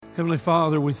Heavenly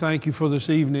Father, we thank you for this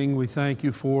evening. We thank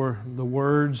you for the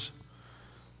words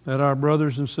that our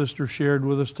brothers and sisters shared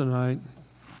with us tonight.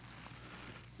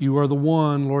 You are the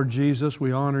one, Lord Jesus.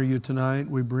 We honor you tonight.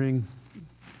 We bring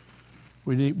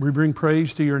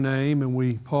praise to your name, and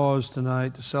we pause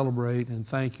tonight to celebrate and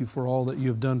thank you for all that you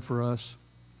have done for us.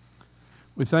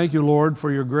 We thank you, Lord,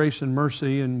 for your grace and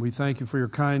mercy, and we thank you for your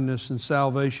kindness and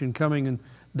salvation coming and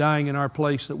dying in our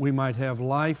place that we might have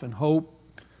life and hope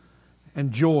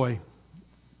and joy.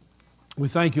 We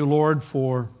thank you, Lord,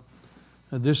 for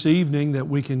this evening that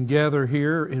we can gather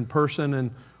here in person,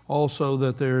 and also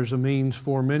that there's a means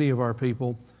for many of our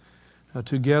people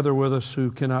to gather with us who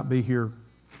cannot be here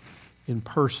in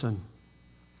person.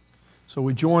 So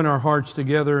we join our hearts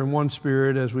together in one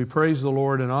spirit as we praise the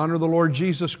Lord and honor the Lord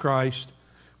Jesus Christ,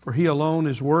 for He alone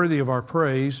is worthy of our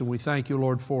praise, and we thank you,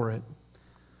 Lord, for it.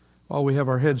 While we have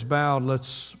our heads bowed,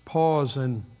 let's pause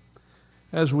and,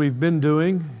 as we've been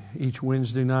doing each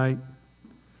Wednesday night,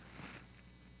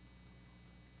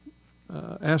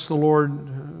 ask the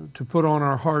Lord to put on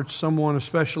our hearts someone,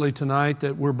 especially tonight,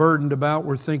 that we're burdened about,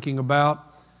 we're thinking about,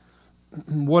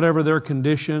 whatever their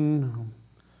condition,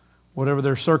 whatever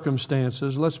their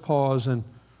circumstances. Let's pause and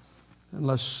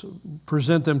let's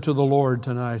present them to the Lord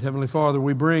tonight. Heavenly Father,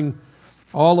 we bring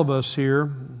all of us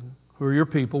here who are your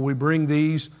people, we bring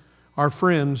these, our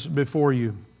friends, before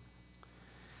you.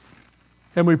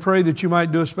 And we pray that you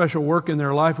might do a special work in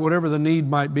their life, whatever the need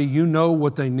might be. You know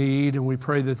what they need, and we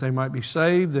pray that they might be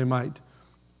saved, they might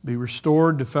be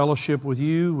restored to fellowship with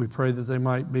you. We pray that they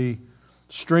might be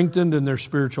strengthened in their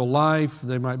spiritual life,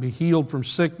 they might be healed from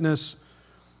sickness,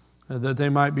 that they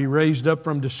might be raised up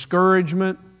from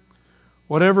discouragement.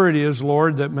 Whatever it is,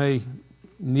 Lord, that may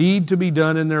need to be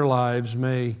done in their lives,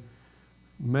 may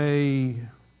they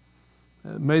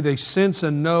sense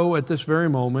and know at this very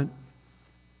moment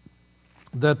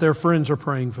that their friends are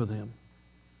praying for them.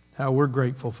 How we're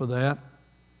grateful for that,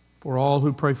 for all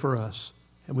who pray for us.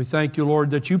 And we thank you,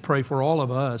 Lord, that you pray for all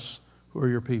of us who are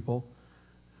your people.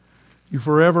 You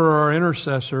forever are our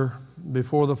intercessor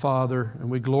before the Father, and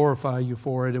we glorify you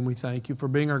for it, and we thank you for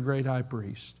being our great high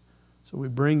priest. So we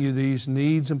bring you these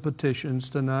needs and petitions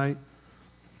tonight.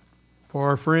 For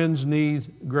our friends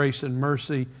need grace and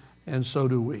mercy, and so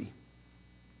do we.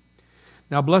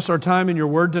 Now bless our time in your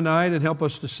word tonight and help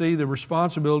us to see the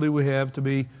responsibility we have to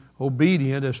be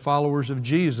obedient as followers of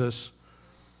Jesus.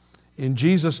 In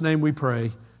Jesus' name we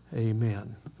pray,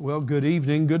 amen. Well, good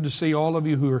evening. Good to see all of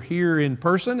you who are here in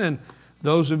person and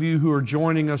those of you who are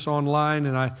joining us online.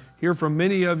 And I hear from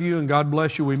many of you, and God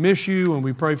bless you. We miss you, and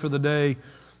we pray for the day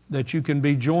that you can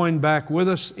be joined back with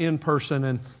us in person.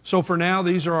 And so for now,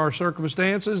 these are our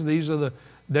circumstances. These are the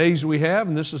days we have,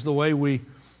 and this is the way we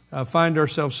find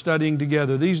ourselves studying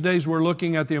together. These days we're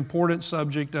looking at the important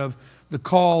subject of the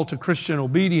call to Christian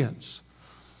obedience.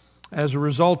 As a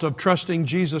result of trusting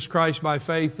Jesus Christ by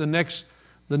faith,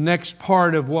 the next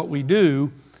part of what we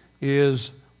do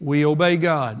is we obey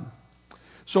God.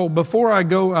 So before I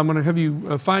go, I'm going to have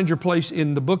you find your place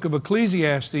in the book of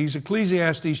Ecclesiastes.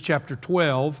 Ecclesiastes chapter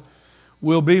 12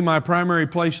 will be my primary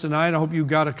place tonight. I hope you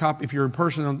got a copy. If you're in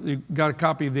person, you got a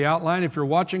copy of the outline. If you're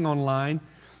watching online,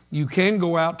 you can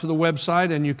go out to the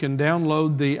website and you can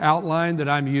download the outline that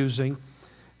I'm using,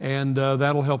 and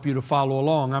that'll help you to follow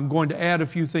along. I'm going to add a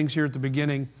few things here at the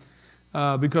beginning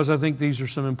because I think these are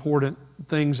some important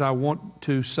things I want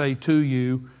to say to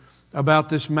you about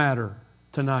this matter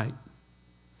tonight.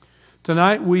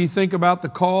 Tonight we think about the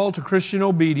call to Christian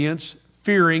obedience,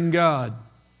 fearing God.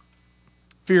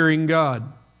 Fearing God.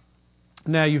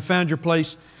 Now you found your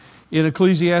place in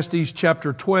Ecclesiastes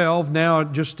chapter 12. Now,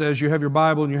 just as you have your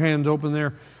Bible and your hands open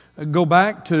there, go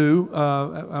back to,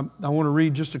 I want to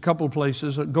read just a couple of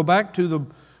places. Go back to the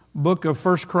book of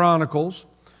 1 Chronicles.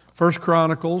 1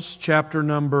 Chronicles chapter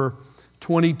number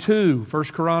 22. 1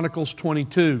 Chronicles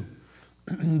 22.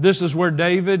 This is where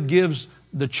David gives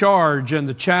the charge and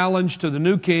the challenge to the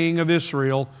new king of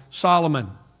Israel, Solomon.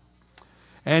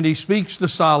 And he speaks to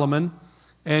Solomon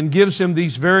and gives him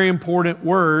these very important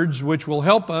words which will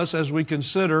help us as we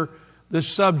consider this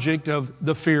subject of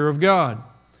the fear of God.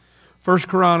 1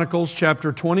 Chronicles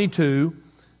chapter 22,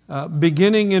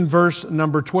 beginning in verse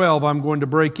number 12, I'm going to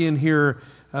break in here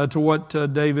to what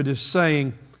David is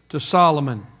saying to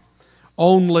Solomon.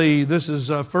 Only, this is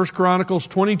 1 Chronicles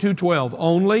 22:12,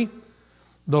 only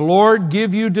the Lord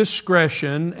give you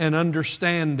discretion and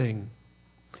understanding,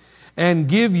 and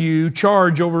give you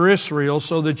charge over Israel,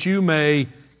 so that you may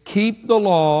keep the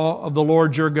law of the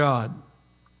Lord your God.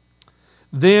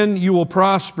 Then you will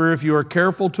prosper if you are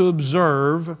careful to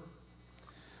observe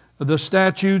the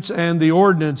statutes and the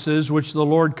ordinances which the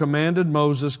Lord commanded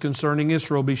Moses concerning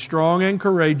Israel. Be strong and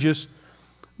courageous.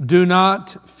 Do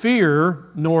not fear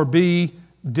nor be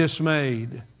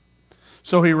dismayed.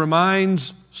 So he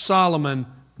reminds Solomon,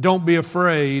 don't be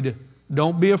afraid.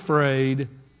 Don't be afraid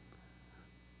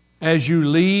as you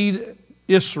lead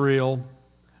Israel,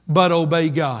 but obey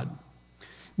God.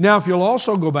 Now, if you'll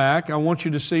also go back, I want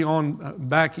you to see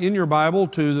back in your Bible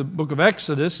to the book of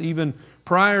Exodus, even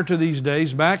prior to these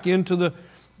days, back into the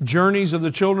journeys of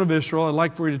the children of Israel. I'd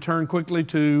like for you to turn quickly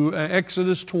to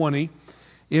Exodus 20.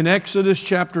 In Exodus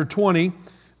chapter 20,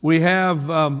 we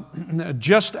have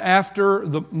just after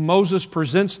Moses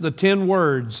presents the 10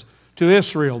 words to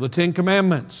Israel, the 10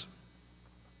 commandments.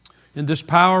 In this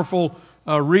powerful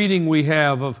reading we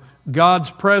have of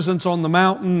God's presence on the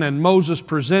mountain and Moses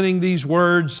presenting these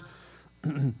words,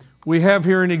 we have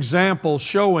here an example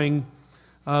showing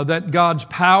that God's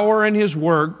power and His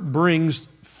work brings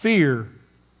fear,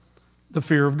 the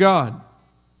fear of God.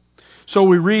 So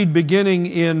we read beginning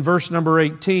in verse number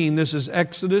 18, this is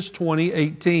Exodus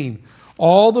 20:18.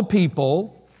 All the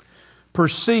people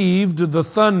perceived the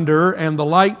thunder and the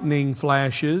lightning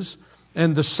flashes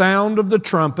and the sound of the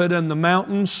trumpet and the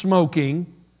mountain smoking.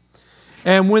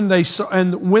 And when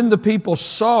the people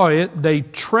saw it, they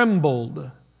trembled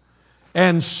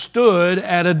and stood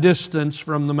at a distance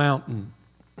from the mountain.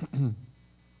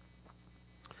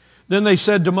 Then they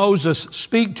said to Moses,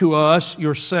 "Speak to us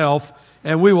yourself,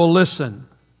 and we will listen.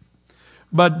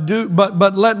 But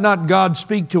let not God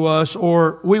speak to us,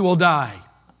 or we will die."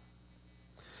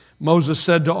 Moses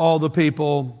said to all the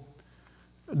people,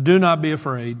 "Do not be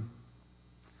afraid.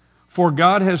 For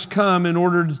God has come in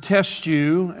order to test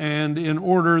you, and in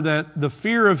order that the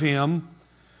fear of Him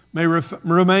may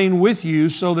remain with you,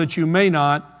 so that you may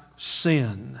not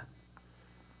sin."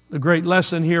 The great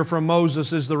lesson here from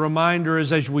Moses is the reminder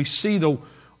is as we see the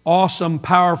awesome,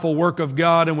 powerful work of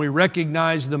God and we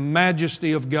recognize the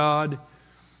majesty of God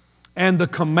and the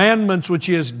commandments which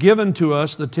He has given to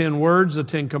us, the 10 words, the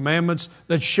 10 commandments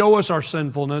that show us our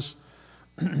sinfulness,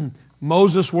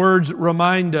 Moses' words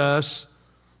remind us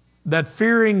that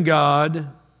fearing God,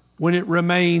 when it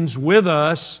remains with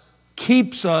us,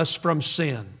 keeps us from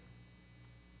sin.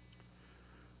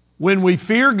 When we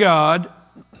fear God,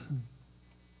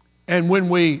 and when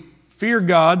we fear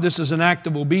God, this is an act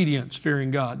of obedience, fearing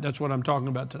God. That's what I'm talking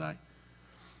about tonight.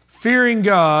 Fearing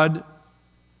God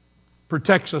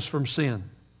protects us from sin.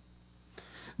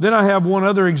 Then I have one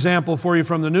other example for you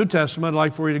from the New Testament. I'd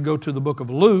like for you to go to the book of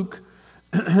Luke.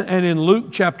 And in Luke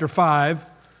chapter 5,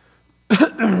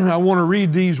 I want to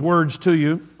read these words to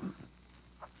you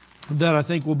that I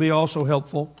think will be also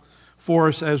helpful for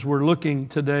us as we're looking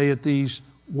today at these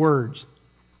words.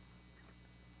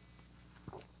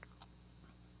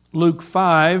 Luke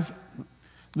 5,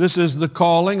 this is the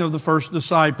calling of the first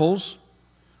disciples.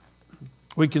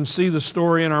 We can see the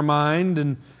story in our mind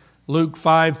in Luke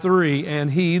 5:3.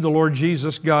 And He, the Lord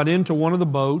Jesus, got into one of the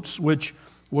boats, which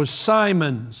was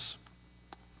Simon's,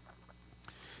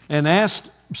 and asked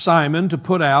Simon to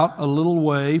put out a little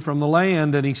way from the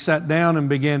land, and He sat down and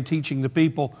began teaching the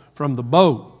people from the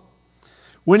boat.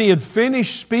 When He had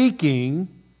finished speaking,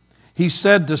 He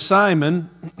said to Simon,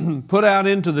 "Put out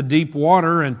into the deep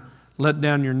water and let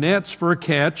down your nets for a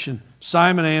catch." And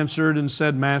Simon answered and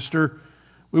said, "Master,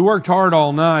 we worked hard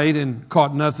all night and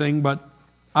caught nothing, but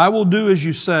I will do as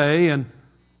you say and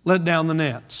let down the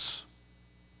nets."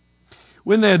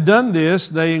 When they had done this,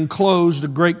 they enclosed a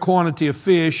great quantity of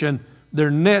fish, and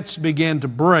their nets began to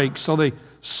break. So they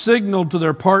signaled to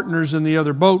their partners in the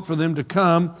other boat for them to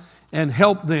come and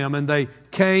help them. And they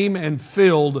came and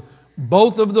filled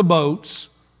both of the boats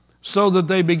so that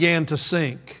they began to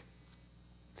sink.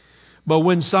 But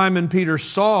when Simon Peter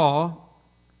saw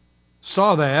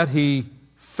that, he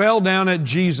fell down at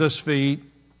Jesus' feet,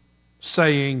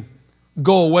 saying,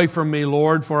 "Go away from me,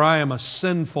 Lord, for I am a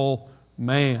sinful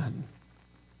man."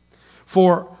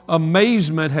 For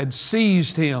amazement had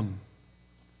seized him.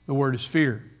 The word is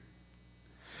fear.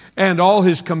 And all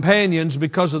his companions,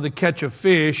 because of the catch of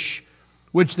fish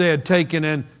which they had taken,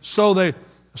 and so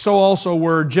also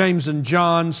were James and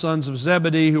John, sons of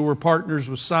Zebedee, who were partners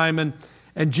with Simon.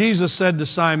 And Jesus said to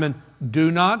Simon,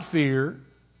 "Do not fear.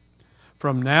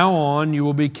 From now on you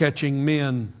will be catching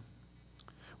men."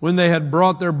 When they had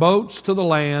brought their boats to the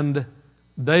land,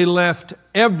 they left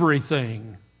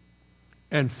everything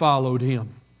and followed Him.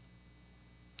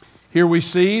 Here we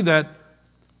see that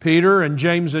Peter and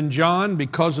James and John,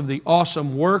 because of the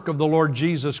awesome work of the Lord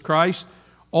Jesus Christ,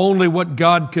 only what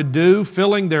God could do,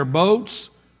 filling their boats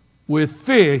with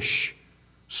fish,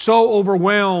 so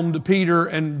overwhelmed Peter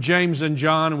and James and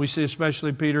John, and we see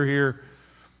especially Peter here,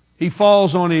 he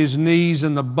falls on his knees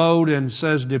in the boat and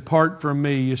says, "Depart from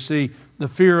me." You see, the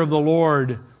fear of the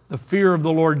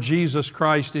Lord Jesus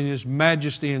Christ in His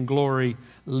majesty and glory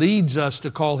leads us to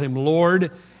call Him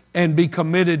Lord and be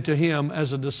committed to Him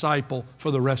as a disciple for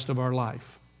the rest of our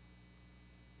life.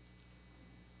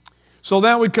 So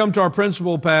now we come to our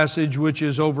principal passage, which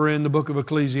is over in the book of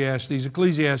Ecclesiastes,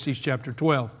 Ecclesiastes chapter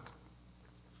 12.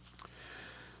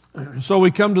 So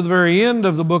we come to the very end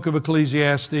of the book of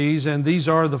Ecclesiastes, and these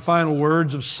are the final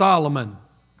words of Solomon.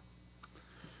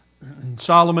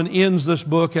 Solomon ends this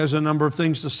book, has a number of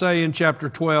things to say in chapter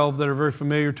 12 that are very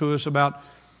familiar to us about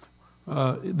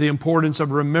the importance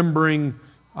of remembering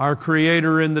our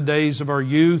Creator in the days of our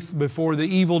youth before the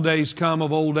evil days come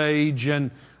of old age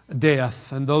and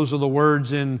death. And those are the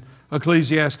words in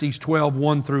Ecclesiastes 12,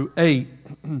 1 through 8.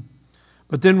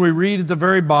 But then we read at the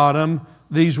very bottom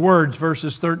these words,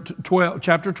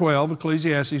 chapter 12,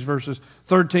 Ecclesiastes, verses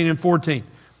 13 and 14.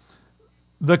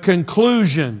 The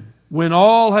conclusion, when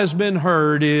all has been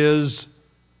heard, is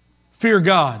fear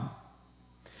God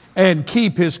and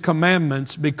keep His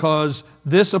commandments, because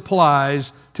this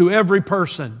applies to every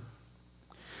person.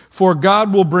 For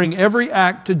God will bring every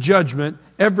act to judgment,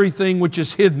 everything which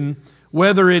is hidden,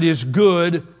 whether it is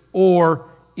good or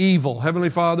evil. Heavenly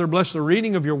Father, bless the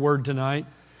reading of Your Word tonight,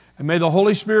 and may the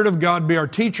Holy Spirit of God be our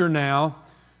teacher now.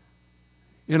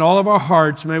 In all of our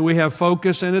hearts, may we have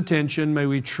focus and attention. May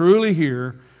we truly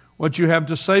hear what You have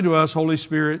to say to us. Holy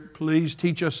Spirit, please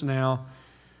teach us now.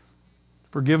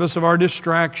 Forgive us of our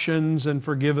distractions and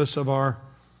forgive us of our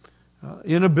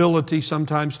inability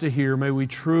sometimes to hear. May we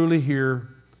truly hear.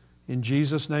 In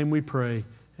Jesus' name we pray.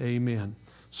 Amen.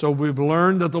 So we've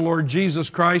learned that the Lord Jesus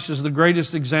Christ is the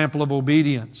greatest example of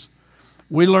obedience.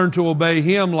 We learn to obey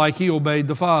Him like He obeyed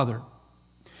the Father.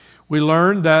 We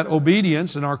learn that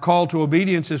obedience, and our call to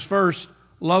obedience is first,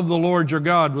 love the Lord your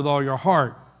God with all your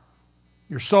heart,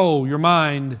 your soul, your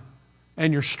mind,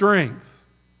 and your strength.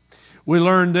 We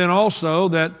learn then also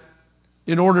that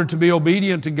in order to be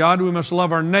obedient to God, we must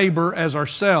love our neighbor as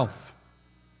ourselves.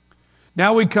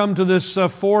 Now we come to this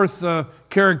fourth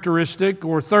characteristic,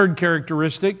 or third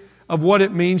characteristic, of what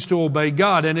it means to obey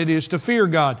God, and it is to fear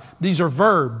God. These are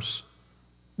verbs.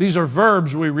 These are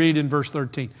verbs we read in verse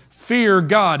 13. Fear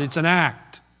God, it's an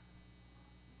act.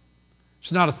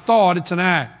 It's not a thought, it's an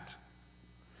act.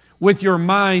 With your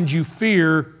mind you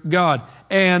fear God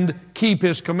and keep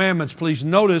His commandments. Please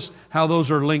notice how those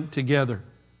are linked together.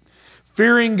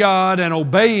 Fearing God and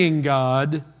obeying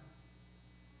God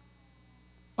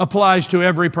applies to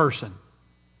every person.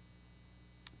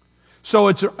 So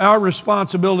it's our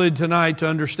responsibility tonight to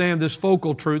understand this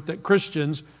focal truth that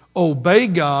Christians obey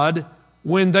God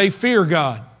when they fear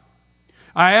God.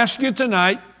 I ask you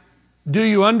tonight, do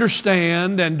you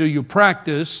understand and do you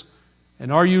practice,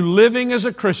 and are you living as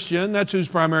a Christian? That's who's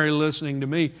primarily listening to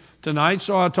me tonight,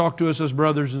 so I'll talk to us as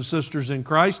brothers and sisters in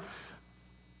Christ.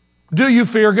 Do you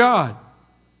fear God?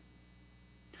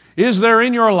 Is there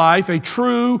in your life a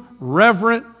true,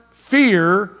 reverent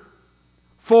fear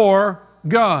for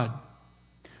God?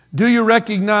 Do you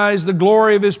recognize the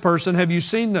glory of His person? Have you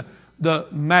seen the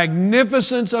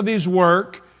magnificence of His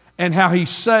work and how He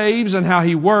saves and how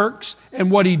He works and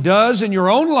what He does in your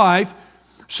own life,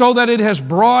 so that it has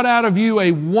brought out of you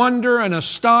a wonder, an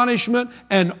astonishment,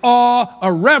 an awe,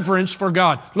 a reverence for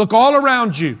God? Look all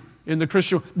around you in the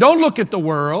Christian. Don't look at the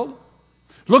world.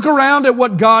 Look around at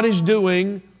what God is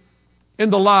doing in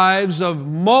the lives of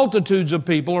multitudes of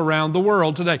people around the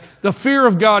world today. The fear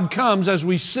of God comes as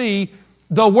we see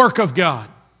the work of God.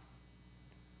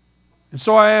 And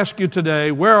so I ask you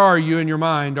today, where are you in your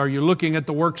mind? Are you looking at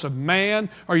the works of man?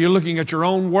 Are you looking at your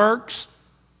own works?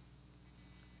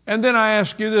 And then I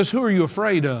ask you this, who are you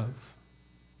afraid of?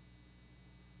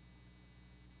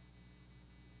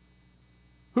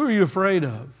 Who are you afraid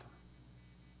of?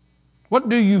 What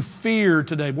do you fear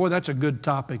today? Boy, that's a good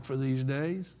topic for these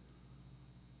days.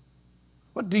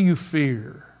 What do you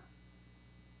fear?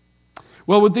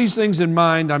 Well, with these things in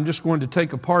mind, I'm just going to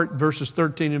take apart verses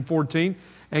 13 and 14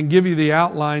 and give you the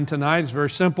outline tonight. It's very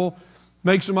simple.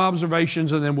 Make some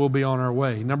observations and then we'll be on our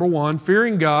way. Number one,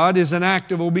 fearing God is an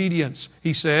act of obedience.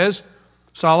 He says,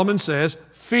 Solomon says,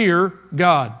 fear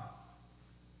God.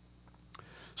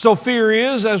 So fear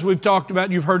is, as we've talked about,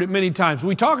 you've heard it many times.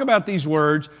 We talk about these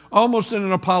words almost in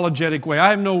an apologetic way.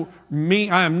 I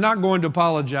am not going to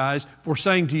apologize for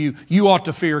saying to you, you ought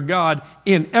to fear God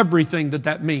in everything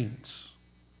that means.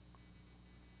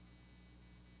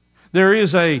 There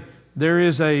is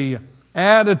a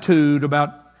attitude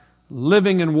about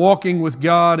living and walking with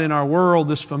God in our world,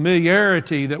 this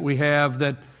familiarity that we have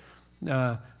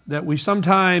that we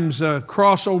sometimes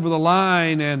cross over the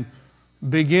line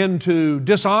begin to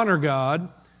dishonor God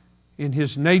in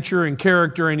His nature and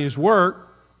character and His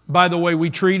work by the way we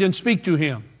treat and speak to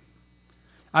Him.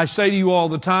 I say to you all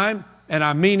the time, and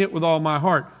I mean it with all my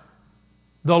heart,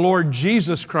 the Lord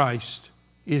Jesus Christ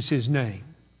is His name.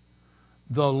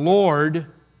 The Lord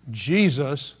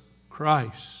Jesus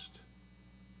Christ.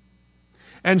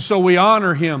 And so we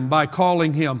honor Him by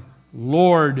calling Him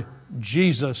Lord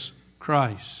Jesus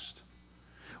Christ.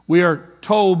 We are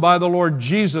told by the Lord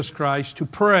Jesus Christ to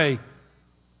pray,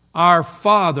 Our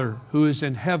Father who is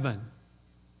in heaven.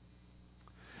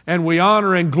 And we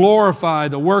honor and glorify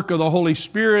the work of the Holy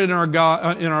Spirit in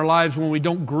our lives when we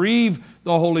don't grieve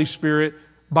the Holy Spirit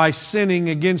by sinning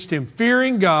against Him.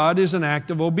 Fearing God is an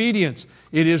act of obedience.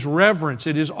 It is reverence.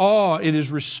 It is awe. It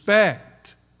is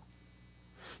respect.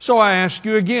 So I ask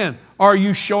you again, are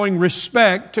you showing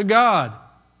respect to God?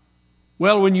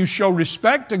 Well, when you show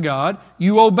respect to God,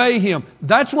 you obey Him.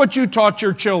 That's what you taught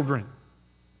your children.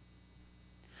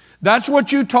 That's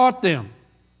what you taught them.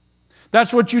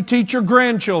 That's what you teach your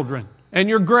grandchildren and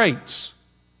your greats.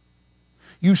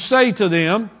 You say to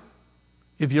them,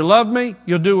 if you love me,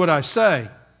 you'll do what I say.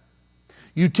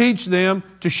 You teach them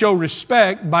to show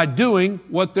respect by doing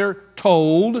what they're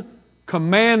told,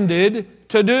 commanded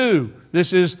to do.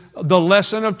 This is the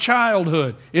lesson of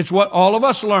childhood. It's what all of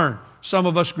us learn. Some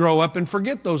of us grow up and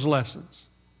forget those lessons.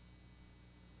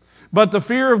 But the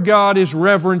fear of God is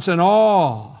reverence and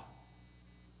awe.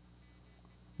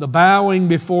 The bowing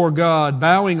before God,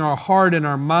 bowing our heart and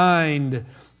our mind.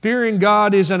 Fearing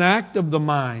God is an act of the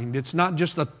mind. It's not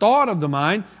just a thought of the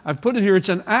mind. I've put it here, it's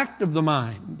an act of the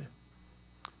mind.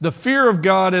 The fear of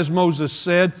God, as Moses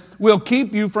said, will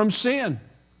keep you from sin.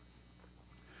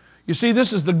 You see,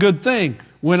 this is the good thing.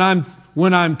 When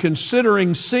I'm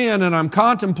considering sin and I'm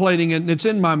contemplating it and it's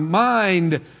in my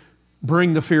mind,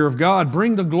 bring the fear of God.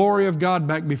 Bring the glory of God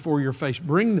back before your face.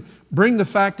 Bring the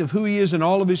fact of who He is and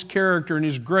all of His character and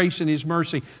His grace and His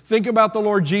mercy. Think about the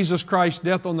Lord Jesus Christ's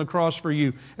death on the cross for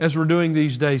you as we're doing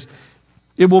these days.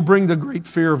 It will bring the great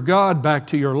fear of God back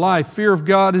to your life. Fear of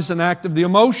God is an act of the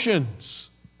emotions.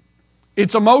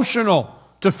 It's emotional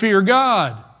to fear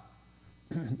God.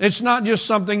 It's not just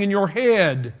something in your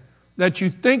head that you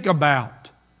think about.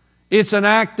 It's an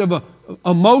act of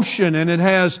emotion, and it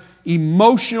has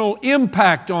emotional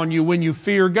impact on you when you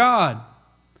fear God.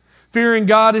 Fearing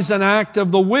God is an act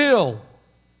of the will.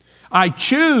 I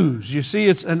choose. You see,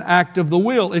 it's an act of the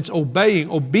will. It's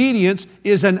obeying. Obedience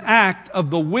is an act of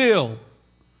the will.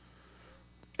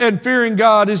 And fearing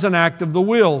God is an act of the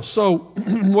will. So,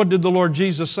 what did the Lord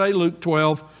Jesus say? Luke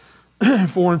 12,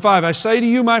 4 and 5. I say to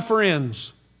you, my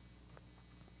friends,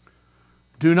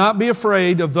 do not be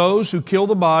afraid of those who kill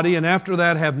the body and after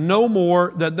that have no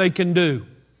more that they can do.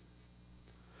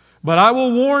 But I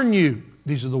will warn you,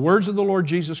 these are the words of the Lord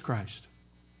Jesus Christ.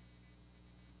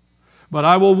 But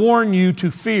I will warn you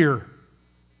to fear.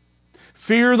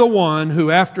 Fear the one who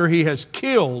after he has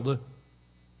killed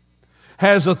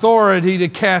has authority to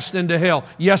cast into hell.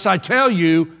 Yes, I tell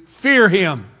you, fear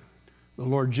him. The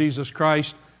Lord Jesus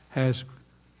Christ has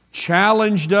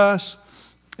challenged us,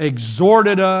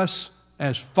 exhorted us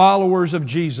as followers of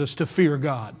Jesus to fear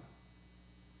God.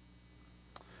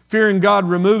 Fearing God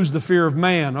removes the fear of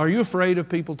man. Are you afraid of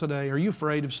people today? Are you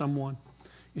afraid of someone?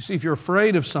 You see, if you're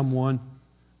afraid of someone,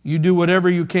 you do whatever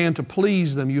you can to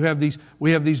please them.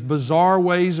 We have these bizarre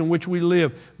ways in which we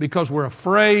live because we're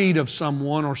afraid of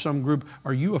someone or some group.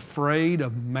 Are you afraid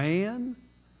of man?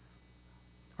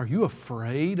 Are you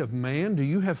afraid of man? Do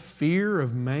you have fear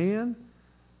of man?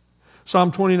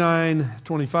 Psalm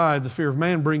 29:25, the fear of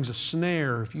man brings a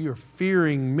snare. If you're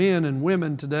fearing men and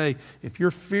women today, if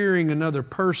you're fearing another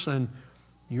person,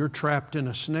 you're trapped in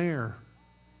a snare.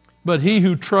 But he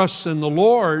who trusts in the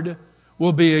Lord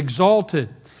will be exalted.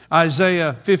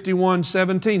 Isaiah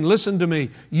 51:17, listen to me,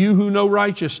 you who know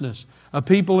righteousness, a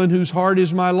people in whose heart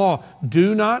is my law.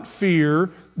 Do not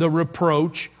fear the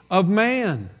reproach of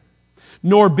man,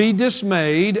 nor be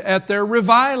dismayed at their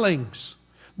revilings.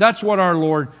 That's what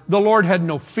the Lord had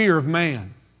no fear of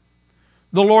man.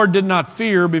 The Lord did not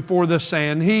fear before the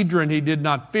Sanhedrin. He did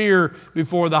not fear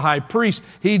before the high priest.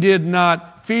 He did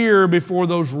not fear before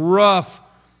those rough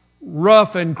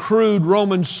and crude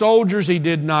Roman soldiers. He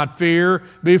did not fear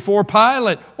before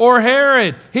Pilate or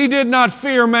Herod. He did not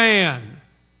fear man.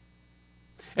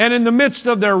 And in the midst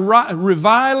of their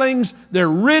revilings, their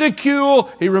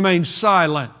ridicule, He remained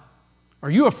silent.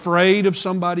 Are you afraid of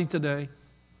somebody today?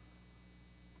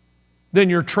 Then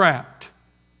you're trapped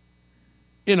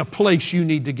in a place you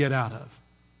need to get out of.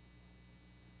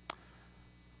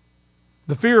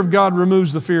 The fear of God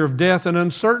removes the fear of death and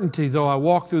uncertainty. Though I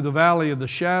walk through the valley of the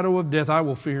shadow of death, I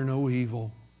will fear no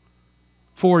evil.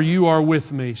 for you are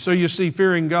with me. So you see,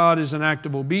 fearing God is an act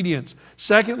of obedience.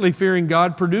 Secondly, fearing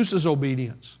God produces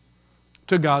obedience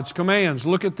to God's commands.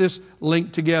 Look at this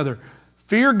linked together.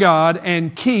 Fear God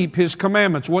and keep His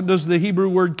commandments. What does the Hebrew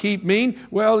word keep mean?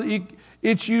 Well,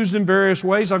 it's used in various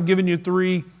ways. I've given you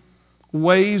 3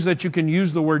 ways that you can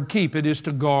use the word keep. It is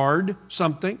to guard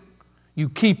something. You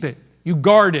keep it. You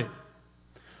guard it.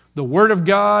 The Word of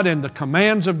God and the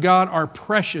commands of God are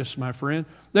precious, my friend.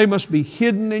 They must be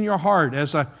hidden in your heart,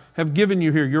 as I have given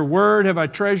you here. Your Word have I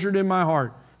treasured in my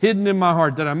heart, hidden in my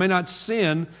heart, that I may not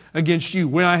sin against you.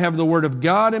 When I have the Word of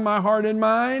God in my heart and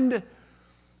mind,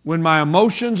 when my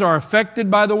emotions are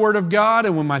affected by the Word of God,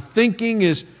 and when my thinking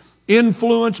is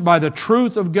influenced by the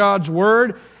truth of God's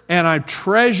Word, and I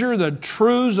treasure the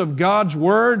truths of God's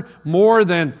Word more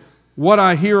than what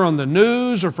I hear on the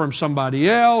news or from somebody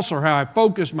else or how I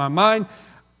focus my mind,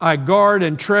 I guard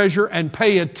and treasure and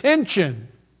pay attention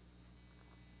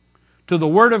to the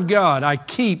Word of God. I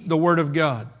keep the Word of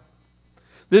God.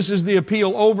 This is the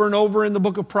appeal over and over in the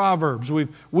book of Proverbs.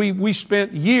 We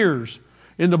spent years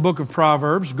in the book of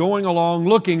Proverbs going along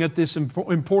looking at this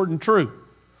important truth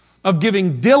of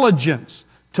giving diligence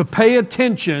to pay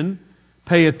attention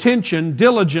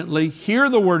diligently, hear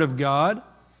the Word of God,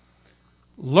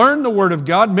 learn the Word of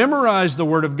God, memorize the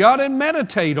Word of God, and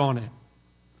meditate on it.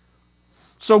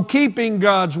 So keeping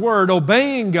God's Word,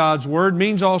 obeying God's Word,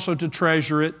 means also to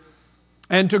treasure it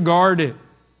and to guard it.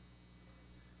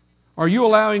 Are you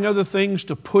allowing other things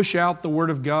to push out the Word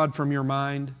of God from your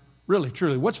mind? Really,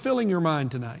 truly. What's filling your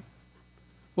mind tonight?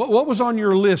 What was on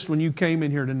your list when you came in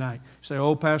here tonight? You say,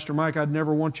 oh, Pastor Mike, I'd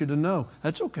never want you to know.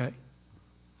 That's okay.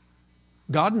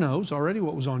 God knows already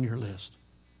what was on your list.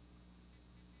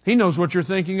 He knows what you're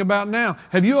thinking about now.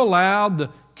 Have you allowed the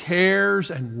cares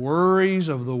and worries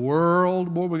of the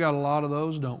world? Boy, we got a lot of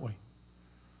those, don't we?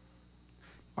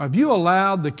 Have you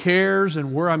allowed the cares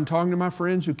and I'm talking to my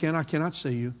friends who cannot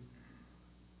see you.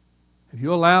 Have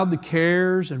you allowed the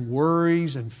cares and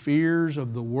worries and fears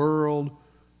of the world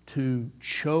to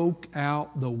choke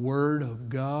out the Word of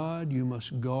God? You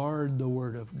must guard the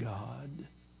Word of God.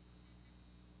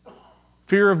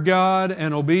 Fear of God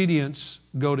and obedience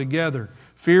go together.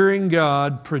 Fearing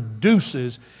God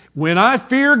produces. When I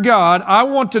fear God, I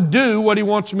want to do what He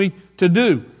wants me to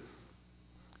do.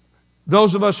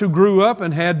 Those of us who grew up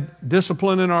and had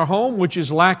discipline in our home, which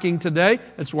is lacking today,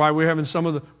 that's why we're having some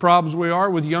of the problems we are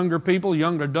with younger people,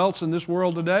 young adults in this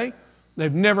world today.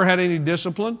 They've never had any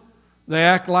discipline. They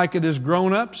act like it is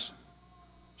grown-ups,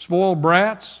 spoiled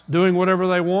brats, doing whatever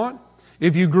they want.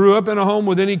 If you grew up in a home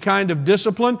with any kind of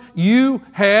discipline, you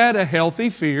had a healthy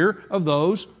fear of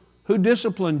those who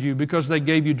disciplined you because they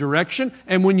gave you direction,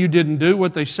 and when you didn't do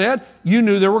what they said, you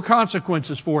knew there were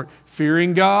consequences for it.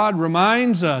 Fearing God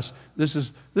reminds us, this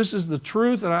is the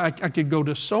truth, and I could go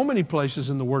to so many places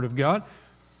in the Word of God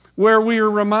where we are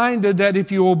reminded that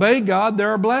if you obey God,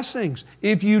 there are blessings.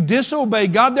 If you disobey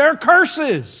God, there are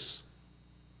curses.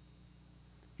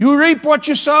 You reap what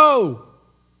you sow.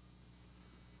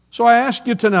 So I ask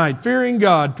you tonight, fearing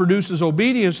God produces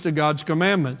obedience to God's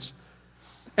commandments.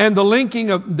 And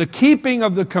the keeping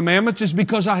of the commandments is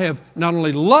because I have not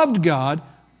only loved God,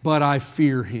 but I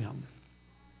fear Him.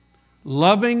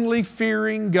 Lovingly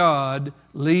fearing God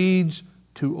leads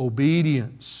to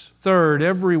obedience. Third,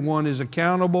 everyone is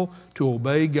accountable to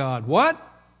obey God. What?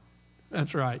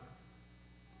 That's right.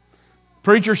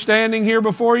 Preacher standing here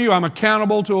before you, I'm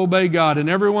accountable to obey God. And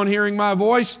everyone hearing my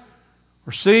voice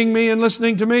or seeing me and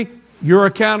listening to me, you're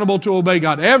accountable to obey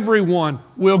God. Everyone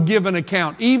will give an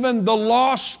account. Even the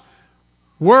lost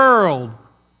world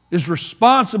is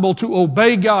responsible to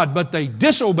obey God, but they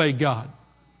disobey God.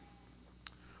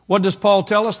 What does Paul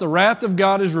tell us? The wrath of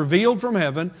God is revealed from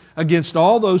heaven against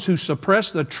all those who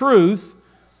suppress the truth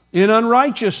in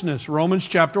unrighteousness. Romans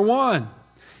chapter 1.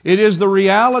 It is the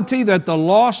reality that the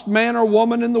lost man or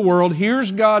woman in the world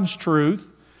hears God's truth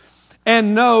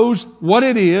and knows what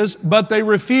it is, but they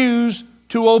refuse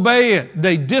to obey it.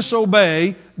 They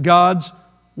disobey God's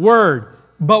Word.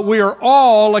 But we are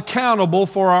all accountable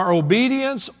for our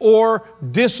obedience or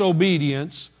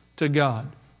disobedience to God.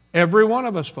 Every one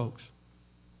of us, folks.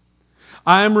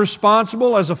 I am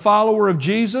responsible as a follower of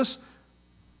Jesus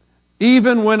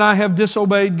even when I have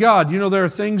disobeyed God. You know, there are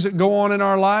things that go on in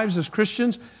our lives as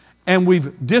Christians, and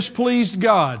we've displeased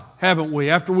God, haven't we,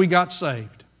 after we got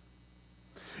saved.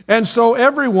 And so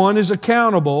everyone is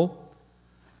accountable.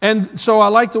 And so I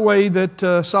like the way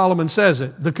that Solomon says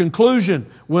it. The conclusion,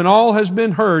 when all has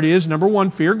been heard, is, number one,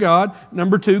 fear God.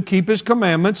 Number two, keep His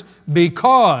commandments,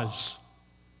 because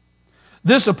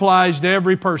this applies to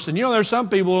every person. You know, there's some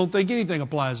people who don't think anything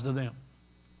applies to them.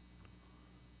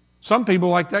 Some people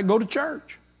like that go to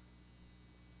church.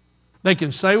 They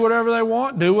can say whatever they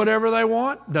want, do whatever they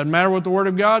want. Doesn't matter what the Word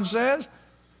of God says.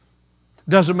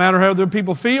 Doesn't matter how other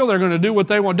people feel. They're going to do what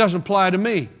they want. Doesn't apply to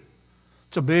me.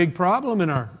 It's a big problem in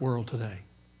our world today.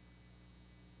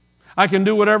 I can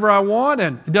do whatever I want,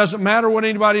 and it doesn't matter what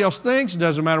anybody else thinks. It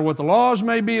doesn't matter what the laws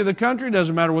may be of the country. It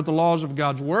doesn't matter what the laws of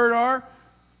God's Word are.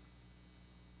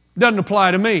 It doesn't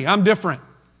apply to me. I'm different.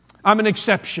 I'm an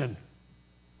exception.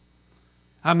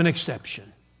 I'm an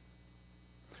exception.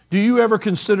 Do you ever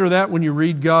consider that when you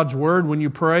read God's Word, when you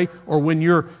pray, or when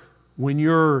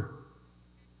you're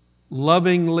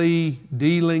lovingly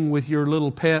dealing with your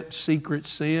little pet secret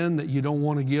sin that you don't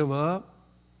want to give up?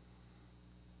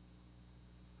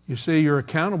 You see, you're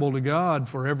accountable to God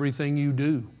for everything you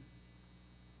do.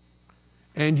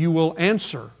 And you will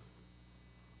answer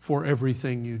for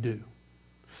everything you do.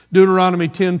 Deuteronomy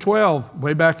 10:12,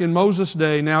 way back in Moses'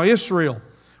 day. Now Israel,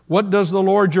 what does the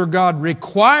Lord your God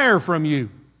require from you?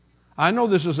 I know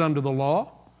this is under the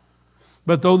law,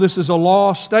 but though this is a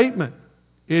law statement,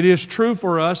 it is true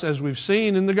for us as we've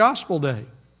seen in the gospel day.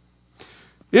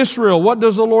 Israel, what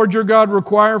does the Lord your God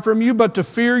require from you but to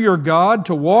fear your God,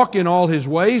 to walk in all His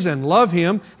ways and love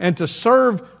Him, and to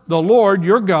serve the Lord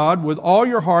your God with all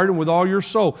your heart and with all your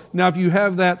soul. Now, if you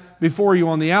have that before you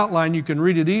on the outline, you can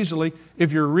read it easily.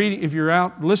 If you're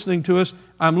out listening to us,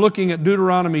 I'm looking at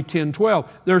Deuteronomy 10:12.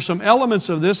 There are some elements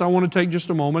of this I want to take just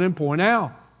a moment and point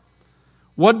out.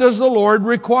 What does the Lord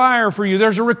require for you?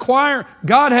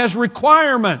 God has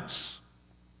requirements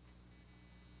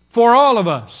for all of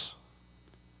us.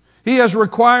 He has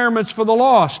requirements for the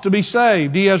lost to be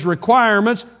saved. He has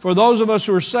requirements for those of us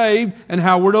who are saved and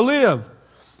how we're to live.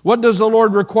 What does the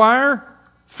Lord require?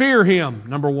 Fear Him,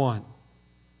 number one.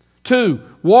 2,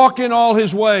 walk in all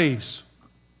His ways.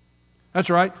 That's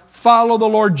right. Follow the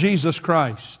Lord Jesus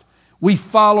Christ. We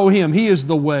follow Him. He is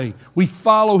the way. We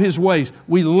follow His ways.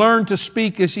 We learn to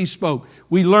speak as He spoke.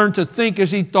 We learn to think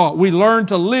as He thought. We learn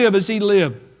to live as He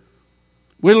lived.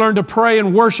 We learn to pray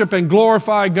and worship and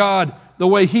glorify God the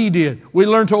way He did. We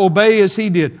learn to obey as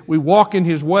He did. We walk in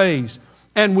His ways.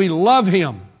 And we love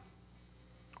Him.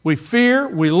 We fear,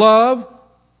 we love,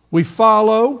 we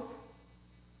follow,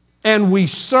 and we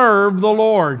serve the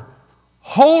Lord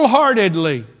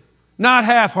wholeheartedly, not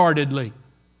half-heartedly.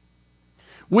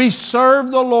 We serve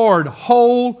the Lord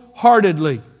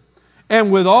wholeheartedly.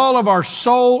 And with all of our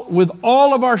soul, with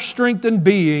all of our strength and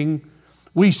being,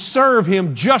 we serve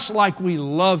Him just like we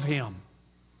love Him.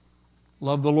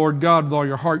 Love the Lord God with all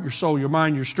your heart, your soul, your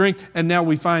mind, your strength. And now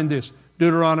we find this,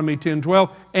 Deuteronomy 10:12,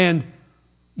 and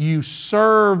you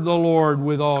serve the Lord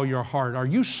with all your heart. Are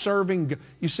you serving God?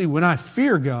 You see, when I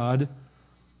fear God,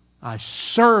 I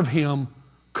serve Him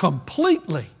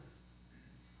completely.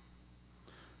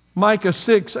 Micah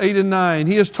 6:8-9,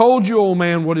 He has told you, O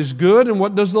man, what is good, and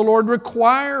what does the Lord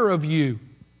require of you?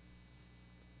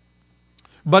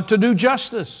 But to do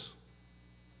justice,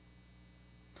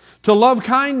 to love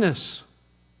kindness.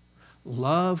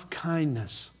 Love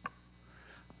kindness.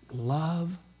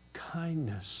 Love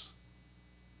kindness.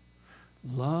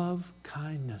 Love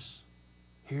kindness.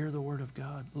 Hear the Word of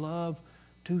God. Love,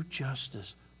 do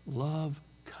justice. Love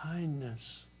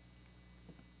kindness.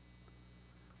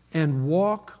 And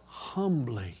walk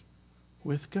humbly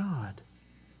with God.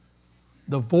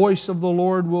 The voice of the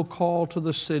Lord will call to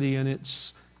the city, and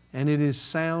it is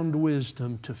sound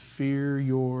wisdom to fear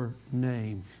your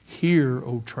name. Hear,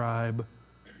 O tribe,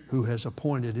 who has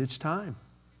appointed its time.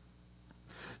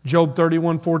 Job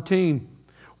 31:14.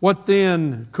 What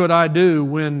then could I do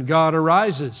when God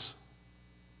arises?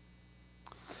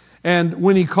 And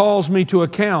when He calls me to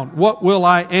account, what will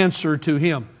I answer to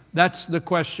Him? That's the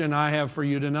question I have for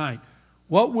you tonight.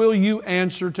 What will you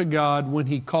answer to God when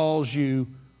He calls you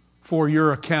for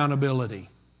your accountability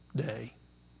day?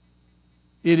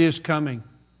 It is coming.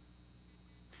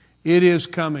 It is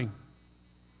coming.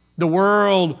 The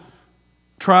world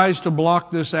tries to block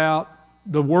this out.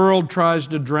 The world tries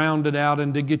to drown it out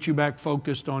and to get you back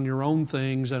focused on your own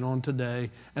things and on today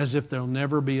as if there'll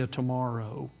never be a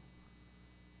tomorrow.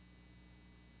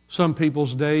 Some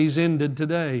people's days ended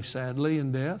today, sadly,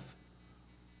 in death.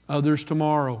 Others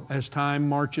tomorrow as time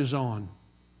marches on.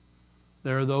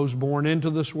 There are those born into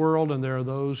this world and there are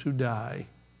those who die.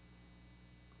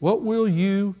 What will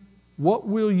you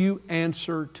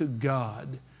answer to God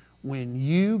when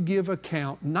you give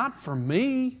account, not for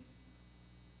me,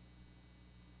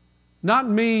 not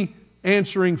me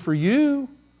answering for you.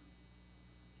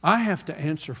 I have to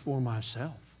answer for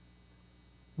myself.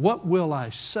 What will I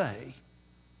say?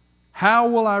 How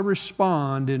will I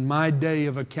respond in my day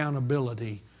of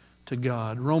accountability to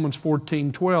God? Romans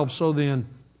 14:12. So then,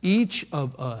 each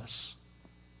of us,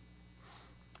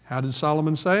 how did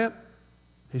Solomon say it?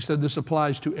 He said this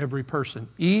applies to every person.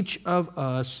 Each of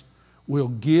us will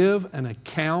give an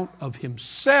account of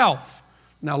himself.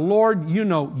 Now, Lord, you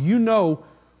know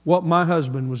what my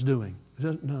husband was doing.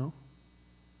 No.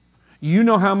 You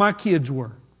know how my kids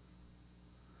were.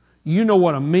 You know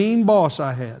what a mean boss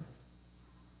I had.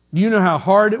 You know how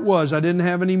hard it was. I didn't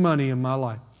have any money in my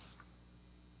life.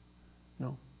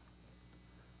 No.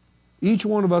 Each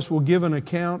one of us will give an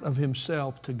account of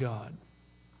himself to God.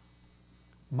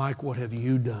 Mike, what have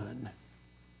you done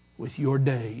with your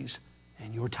days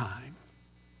and your time?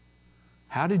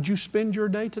 How did you spend your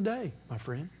day today, my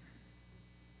friend?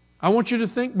 I want you to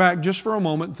think back just for a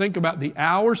moment. Think about the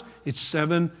hours. It's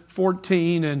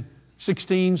 7:14 and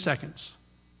 16 seconds.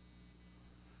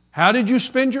 How did you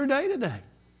spend your day today?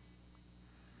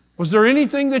 Was there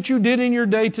anything that you did in your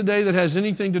day today that has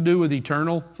anything to do with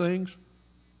eternal things?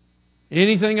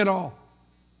 Anything at all?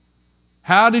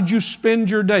 How did you spend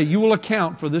your day? You will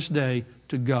account for this day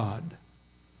to God.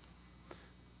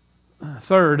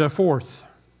 Third,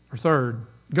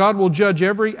 God will judge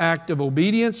every act of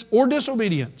obedience or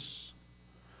disobedience.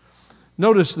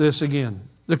 Notice this again.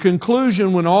 The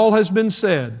conclusion when all has been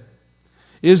said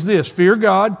is this: fear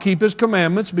God, keep His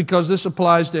commandments, because this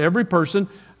applies to every person.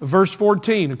 Verse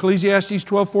 14, Ecclesiastes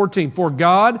 12:14. For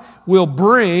God will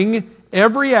bring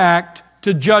every act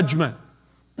to judgment.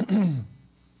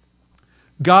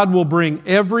 God will bring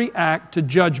every act to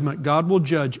judgment. God will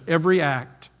judge every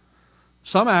act.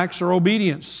 Some acts are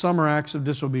obedience, some are acts of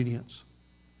disobedience.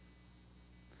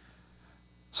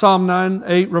 Psalm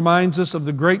 9:8 reminds us of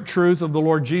the great truth of the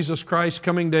Lord Jesus Christ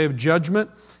coming day of judgment,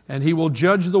 and He will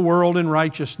judge the world in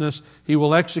righteousness. He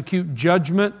will execute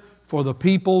judgment for the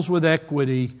peoples with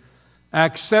equity.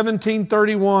 Acts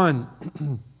 17:31.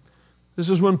 This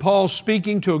is when Paul's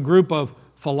speaking to a group of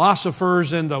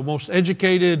philosophers in the most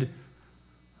educated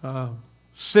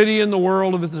city in the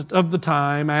world of the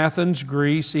time, Athens,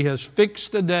 Greece. He has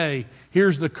fixed a day.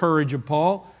 Here's the courage of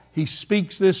Paul. He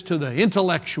speaks this to the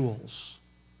intellectuals.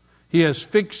 He has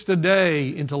fixed a day,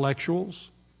 intellectuals,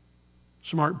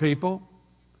 smart people.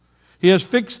 He has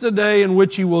fixed a day in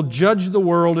which He will judge the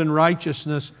world in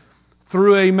righteousness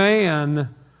through a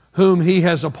man whom He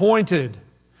has appointed,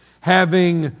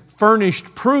 having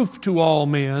furnished proof to all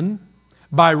men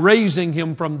by raising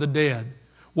Him from the dead.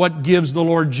 What gives the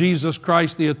Lord Jesus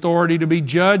Christ the authority to be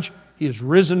judge? He is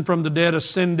risen from the dead,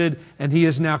 ascended, and He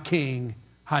is now King,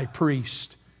 High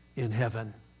Priest in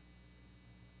heaven.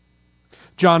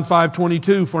 John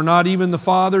 5:22, for not even the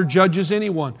Father judges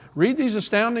anyone. Read these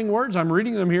astounding words. I'm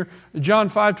reading them here. John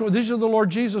 5:20, these are the Lord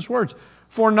Jesus' words.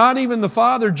 For not even the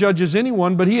Father judges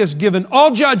anyone, but He has given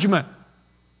all judgment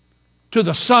to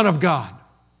the Son of God,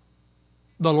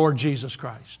 the Lord Jesus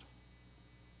Christ.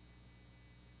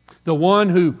 The one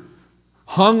who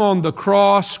hung on the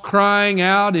cross crying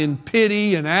out in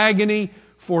pity and agony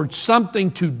for something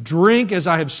to drink, as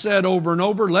I have said over and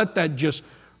over. Let that just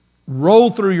roll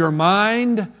through your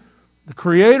mind. The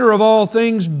Creator of all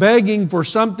things begging for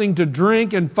something to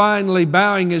drink and finally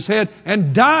bowing His head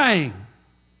and dying.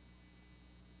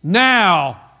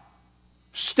 Now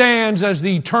stands as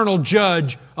the eternal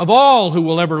judge of all who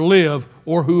will ever live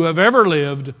or who have ever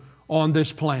lived on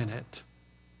this planet.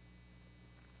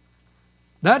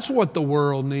 That's what the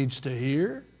world needs to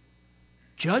hear.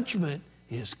 Judgment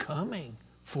is coming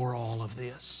for all of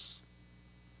this.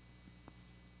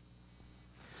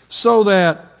 So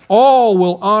that all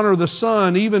will honor the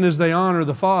Son even as they honor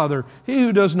the Father. He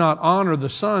who does not honor the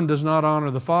Son does not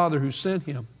honor the Father who sent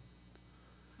Him.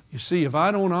 You see, if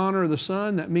I don't honor the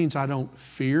Son, that means I don't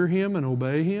fear Him and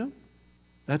obey Him.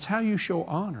 That's how you show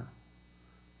honor.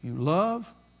 You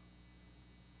love,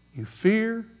 you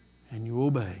fear, and you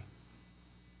obey.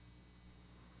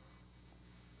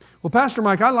 Well, Pastor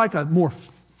Mike, I like a more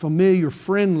familiar,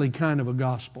 friendly kind of a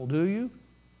gospel, do you?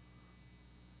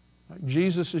 Like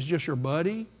Jesus is just your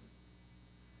buddy,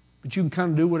 but you can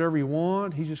kind of do whatever you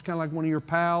want. He's just kind of like one of your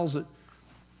pals that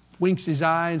winks his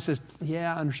eye and says,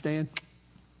 yeah, I understand.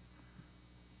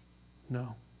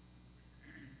 No.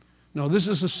 No, this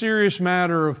is a serious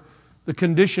matter of the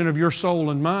condition of your soul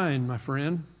and mind, my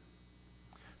friend.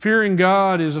 Fearing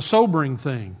God is a sobering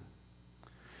thing.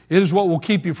 It is what will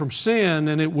keep you from sin,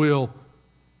 and it will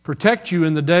protect you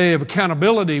in the day of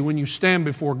accountability when you stand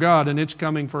before God, and it's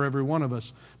coming for every one of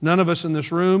us. None of us in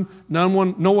this room, no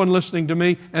one listening to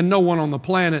me, and no one on the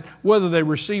planet, whether they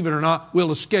receive it or not,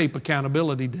 will escape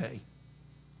accountability day.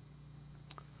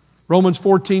 Romans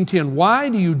 14:10, why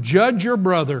do you judge your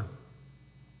brother?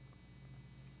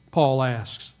 Paul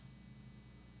asks.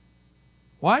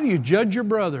 Why do you judge your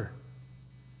brother?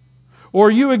 Or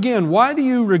you again, why do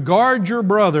you regard your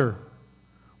brother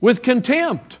with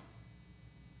contempt?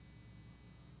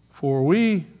 For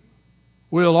we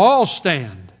will all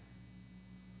stand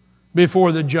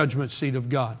before the judgment seat of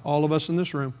God. All of us in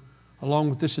this room, along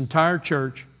with this entire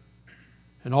church,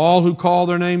 and all who call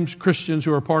their names Christians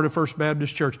who are part of First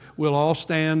Baptist Church, will all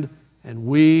stand and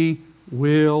we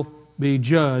will be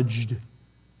judged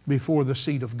before the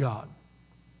seat of God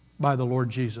by the Lord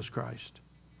Jesus Christ.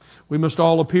 We must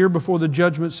all appear before the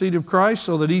judgment seat of Christ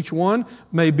so that each one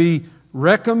may be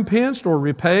recompensed or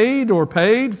repaid or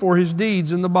paid for his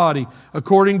deeds in the body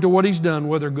according to what he's done,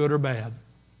 whether good or bad.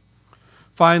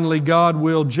 Finally, God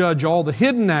will judge all the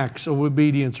hidden acts of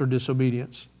obedience or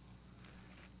disobedience.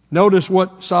 Notice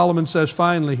what Solomon says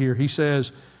finally here. He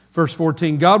says, verse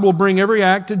 14, God will bring every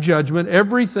act to judgment,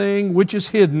 everything which is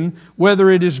hidden, whether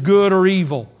it is good or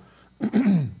evil.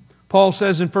 Paul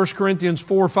says in 1 Corinthians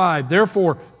 4:5,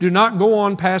 therefore, do not go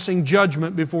on passing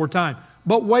judgment before time,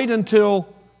 but wait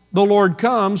until the Lord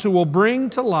comes, who will bring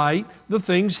to light the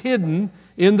things hidden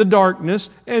in the darkness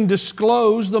and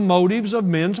disclose the motives of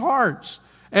men's hearts.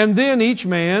 And then each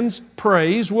man's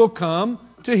praise will come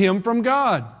to him from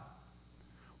God.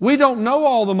 We don't know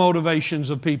all the motivations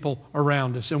of people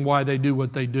around us and why they do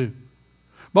what they do.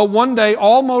 But one day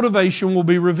all motivation will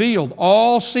be revealed.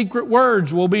 All secret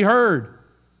words will be heard.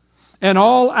 And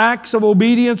all acts of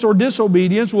obedience or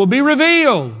disobedience will be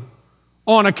revealed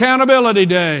on accountability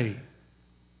day.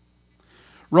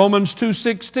 Romans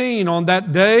 2:16, on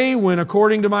that day when,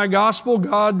 according to my gospel,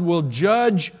 God will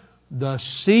judge the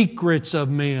secrets of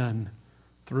men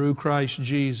through Christ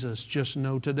Jesus. Just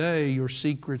know today your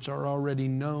secrets are already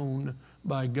known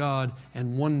by God,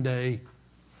 and one day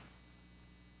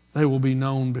they will be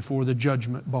known before the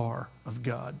judgment bar of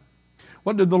God.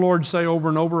 What did the Lord say over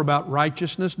and over about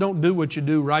righteousness? Don't do what you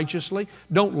do righteously.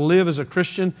 Don't live as a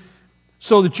Christian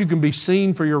so that you can be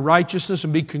seen for your righteousness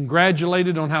and be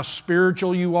congratulated on how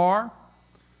spiritual you are.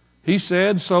 He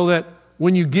said, so that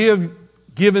when you give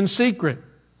in secret.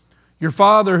 Your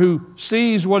Father who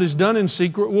sees what is done in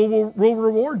secret will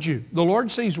reward you. The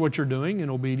Lord sees what you're doing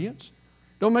in obedience.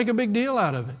 Don't make a big deal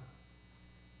out of it.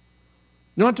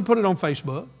 You don't have to put it on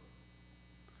Facebook.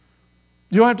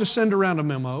 You don't have to send around a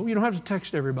memo. You don't have to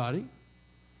text everybody.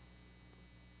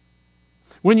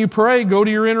 When you pray, go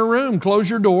to your inner room, close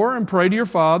your door, and pray to your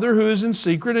Father who is in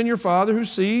secret, and your Father who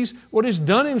sees what is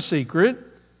done in secret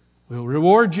will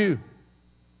reward you.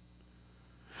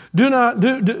 Do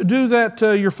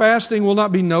that your fasting will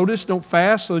not be noticed. Don't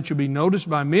fast so that you'll be noticed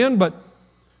by men, but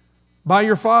by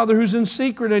your Father who's in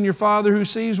secret, and your Father who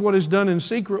sees what is done in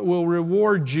secret will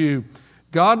reward you.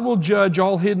 God will judge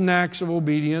all hidden acts of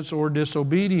obedience or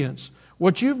disobedience.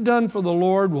 What you've done for the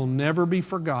Lord will never be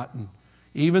forgotten,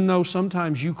 even though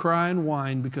sometimes you cry and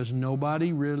whine because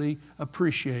nobody really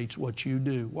appreciates what you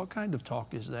do. What kind of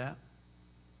talk is that?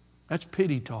 That's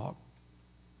pity talk.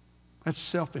 That's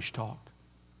selfish talk.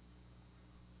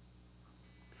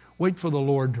 Wait for the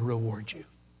Lord to reward you.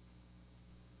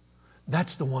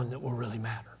 That's the one that will really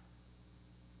matter.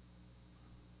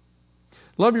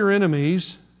 Love your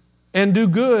enemies and do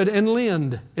good and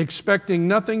lend, expecting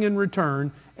nothing in return,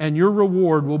 and your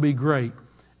reward will be great.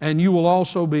 And you will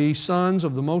also be sons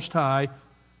of the Most High.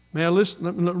 May I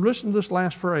listen to this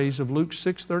last phrase of Luke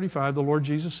 6:35, the Lord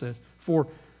Jesus said, For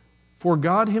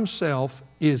God Himself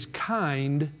is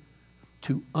kind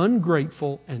to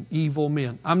ungrateful and evil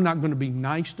men. I'm not going to be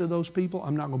nice to those people.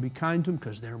 I'm not going to be kind to them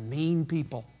because they're mean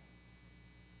people.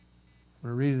 I'm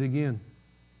going to read it again.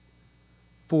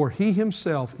 For He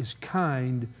Himself is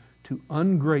kind to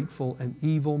ungrateful and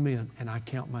evil men. And I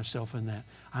count myself in that.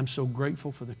 I'm so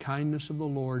grateful for the kindness of the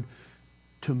Lord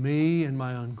to me in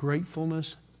my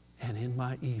ungratefulness and in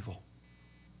my evil.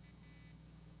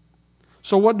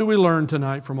 So what do we learn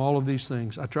tonight from all of these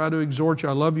things? I try to exhort you.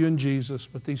 I love you in Jesus,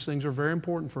 but these things are very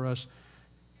important for us.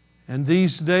 And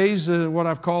these days, what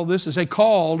I've called this is a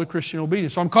call to Christian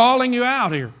obedience. So I'm calling you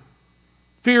out here.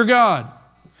 Fear God.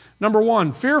 Number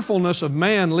one, fearfulness of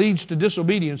man leads to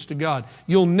disobedience to God.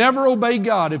 You'll never obey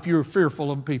God if you're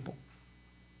fearful of people.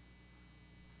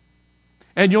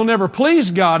 And you'll never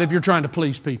please God if you're trying to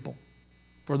please people.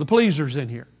 For the pleasers in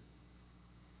here.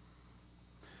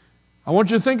 I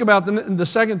want you to think about the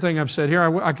second thing I've said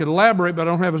here. I could elaborate, but I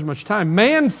don't have as much time.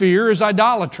 Man fear is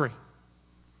idolatry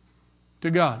to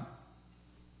God.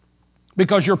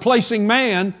 Because you're placing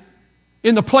man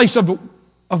in the place of the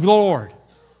Lord.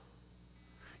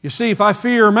 You see, if I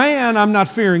fear man, I'm not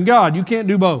fearing God. You can't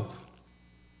do both.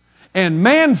 And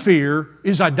man fear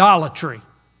is idolatry.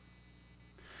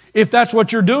 If that's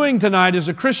what you're doing tonight as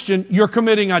a Christian, you're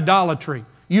committing idolatry.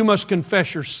 You must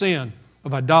confess your sin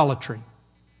of idolatry.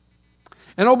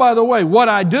 And oh, by the way, what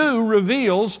I do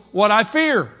reveals what I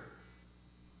fear.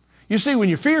 You see, when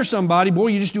you fear somebody, boy,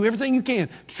 you just do everything you can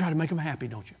to try to make them happy,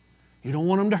 don't you? You don't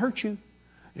want them to hurt you.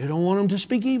 You don't want them to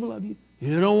speak evil of you.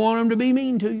 You don't want them to be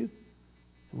mean to you.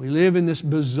 We live in this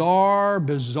bizarre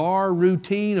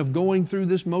routine of going through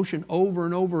this motion over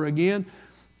and over again.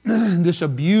 This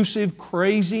abusive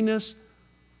craziness,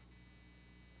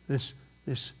 this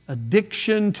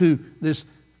addiction to this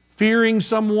fearing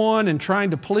someone and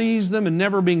trying to please them and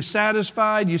never being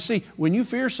satisfied. You see, when you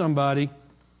fear somebody,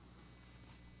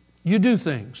 you do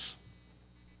things.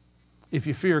 If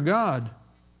you fear God,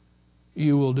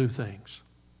 you will do things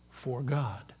for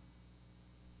God.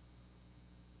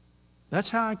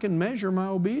 That's how I can measure my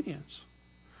obedience.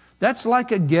 That's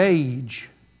like a gauge.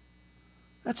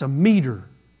 That's a meter.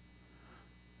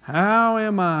 How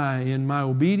am I in my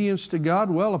obedience to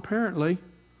God? Well, apparently,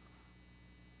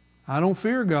 I don't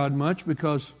fear God much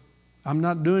because I'm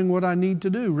not doing what I need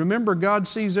to do. Remember, God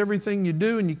sees everything you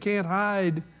do and you can't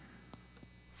hide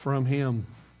from Him.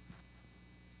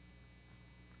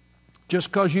 Just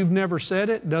because you've never said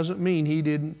it doesn't mean He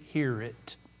didn't hear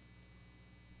it.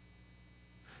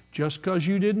 Just because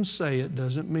you didn't say it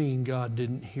doesn't mean God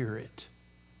didn't hear it.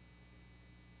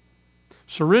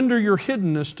 Surrender your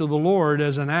hiddenness to the Lord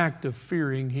as an act of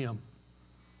fearing Him.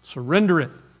 Surrender it.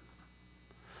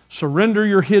 Surrender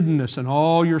your hiddenness and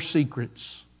all your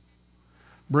secrets.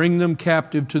 Bring them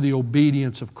captive to the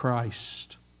obedience of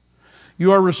Christ.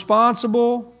 You are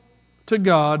responsible to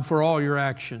God for all your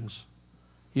actions.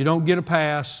 You don't get a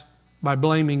pass by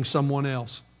blaming someone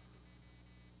else.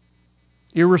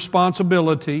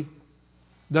 Irresponsibility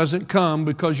doesn't come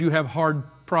because you have hard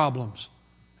problems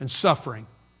and suffering.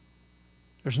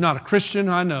 There's not a Christian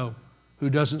I know who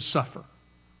doesn't suffer.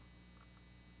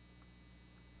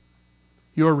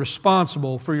 You're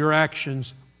responsible for your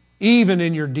actions even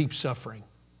in your deep suffering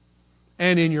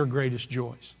and in your greatest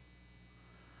joys.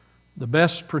 The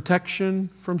best protection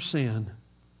from sin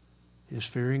is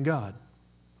fearing God.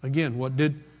 Again, what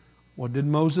did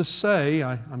Moses say?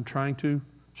 I'm trying to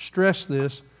stress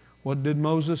this. What did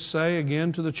Moses say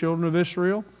again to the children of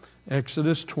Israel?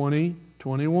 Exodus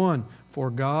 20:21. For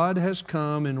God has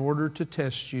come in order to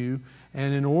test you,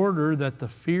 and in order that the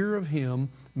fear of Him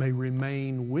may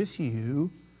remain with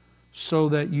you, so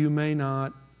that you may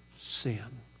not sin.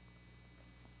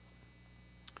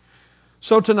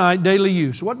 So tonight, daily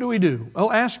use. What do we do?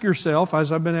 Well, ask yourself,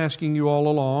 as I've been asking you all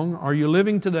along, are you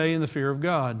living today in the fear of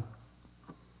God?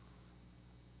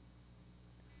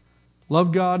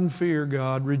 Love God and fear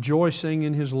God, rejoicing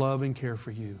in His love and care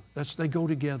for you. They go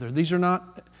together. These are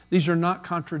not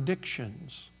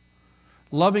contradictions.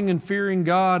 Loving and fearing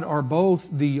God are both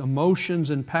the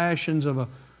emotions and passions of a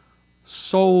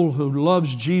soul who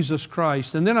loves Jesus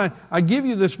Christ. And then I give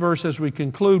you this verse as we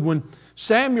conclude. When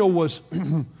Samuel was,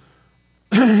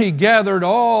 he gathered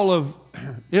all of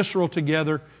Israel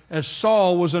together as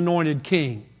Saul was anointed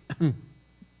king. And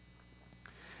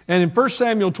in 1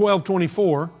 Samuel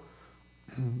 12:24,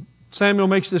 Samuel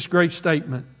makes this great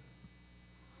statement.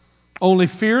 Only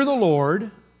fear the Lord,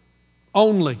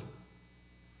 only.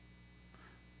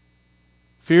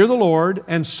 Fear the Lord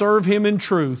and serve Him in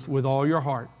truth with all your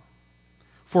heart.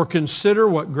 For consider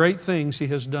what great things He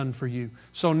has done for you.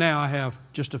 So now I have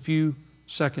just a few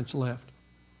seconds left.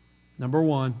 Number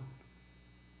one,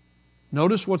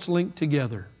 notice what's linked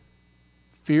together.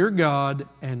 Fear God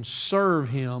and serve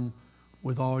Him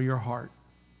with all your heart.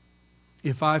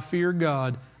 If I fear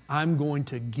God, I'm going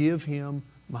to give Him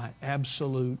my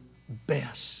absolute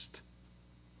best.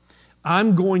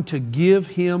 I'm going to give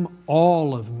Him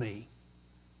all of me.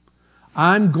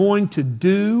 I'm going to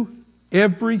do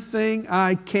everything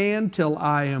I can till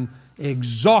I am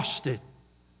exhausted.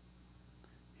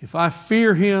 If I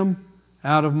fear Him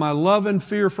out of my love and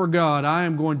fear for God, I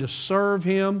am going to serve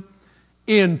Him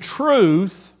in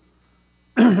truth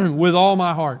with all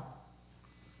my heart.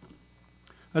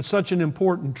 That's such an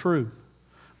important truth.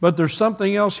 But there's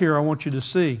something else here I want you to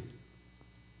see.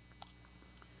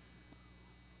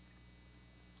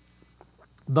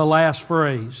 The last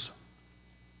phrase.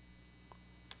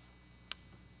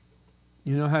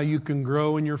 You know how you can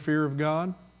grow in your fear of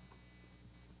God?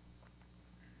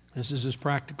 This is as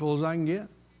practical as I can get.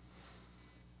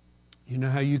 You know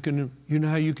how you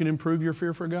can improve your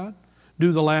fear for God?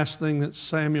 Do the last thing that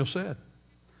Samuel said.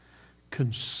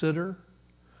 Consider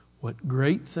what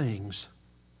great things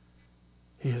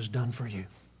He has done for you.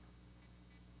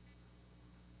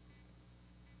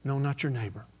 No, not your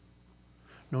neighbor.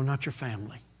 No, not your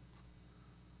family.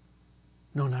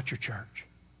 No, not your church.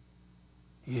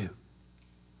 You.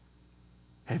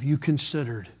 Have you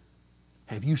considered,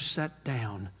 have you sat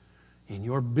down in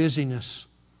your busyness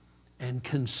and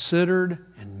considered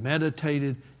and and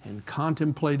meditated and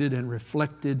contemplated and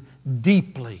reflected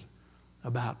deeply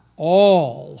about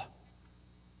all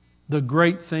the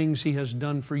great things He has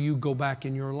done for you, go back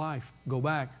in your life. Go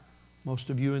back. Most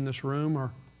of you in this room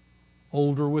are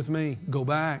older with me. Go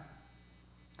back.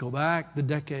 Go back the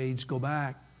decades. Go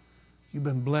back. You've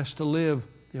been blessed to live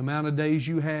the amount of days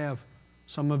you have.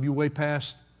 Some of you way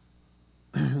past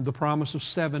the promise of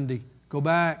 70. Go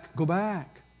back. Go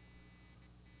back.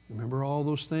 Remember all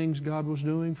those things God was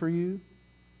doing for you?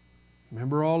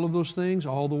 Remember all of those things?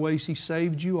 All the ways He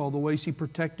saved you, all the ways He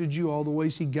protected you, all the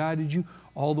ways He guided you,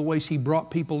 all the ways He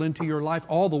brought people into your life,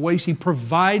 all the ways He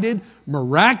provided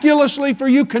miraculously for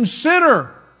you.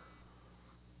 Consider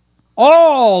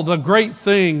all the great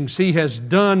things He has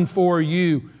done for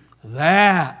you.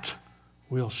 That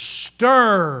will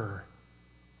stir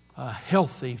a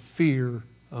healthy fear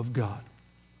of God.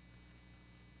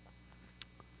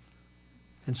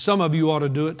 And some of you ought to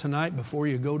do it tonight before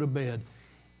you go to bed.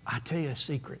 I tell you a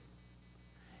secret.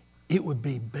 It would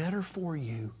be better for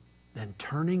you than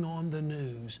turning on the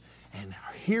news and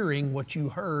hearing what you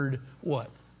heard,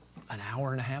 an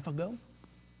hour and a half ago?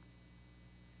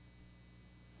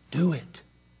 Do it.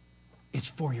 It's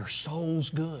for your soul's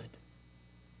good.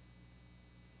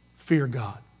 Fear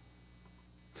God.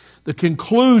 The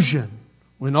conclusion,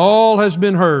 when all has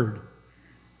been heard,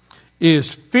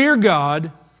 is fear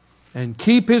God and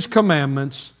keep His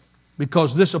commandments,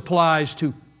 because this applies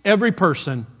to every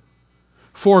person.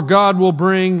 For God will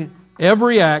bring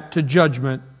every act to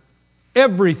judgment,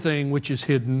 everything which is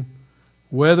hidden,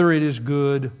 whether it is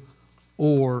good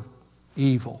or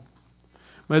evil.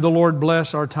 May the Lord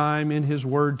bless our time in His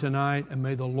Word tonight, and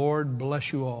may the Lord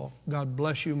bless you all. God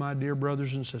bless you, my dear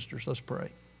brothers and sisters. Let's pray.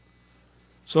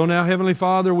 So now, Heavenly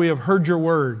Father, we have heard Your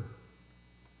Word.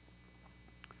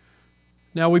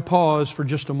 Now we pause for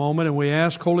just a moment and we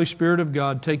ask, Holy Spirit of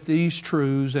God, take these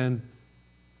truths and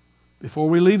before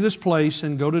we leave this place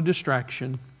and go to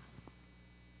distraction,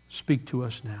 speak to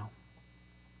us now.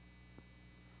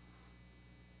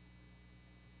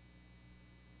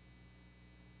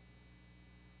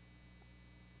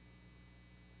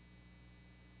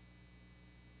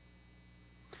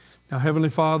 Now, Heavenly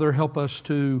Father, help us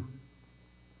to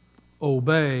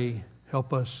obey.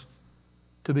 Help us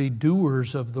to be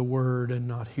doers of the Word and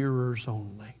not hearers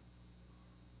only.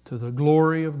 To the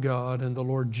glory of God and the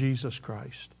Lord Jesus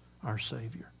Christ, our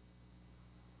Savior.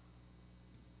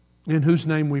 In whose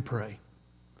name we pray.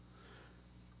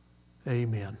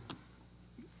 Amen.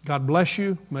 God bless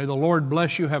you. May the Lord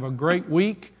bless you. Have a great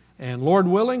week. And Lord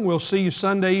willing, we'll see you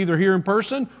Sunday either here in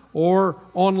person or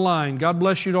online. God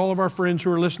bless you to all of our friends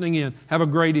who are listening in. Have a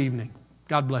great evening.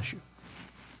 God bless you.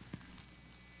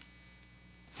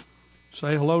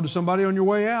 Say hello to somebody on your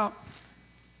way out.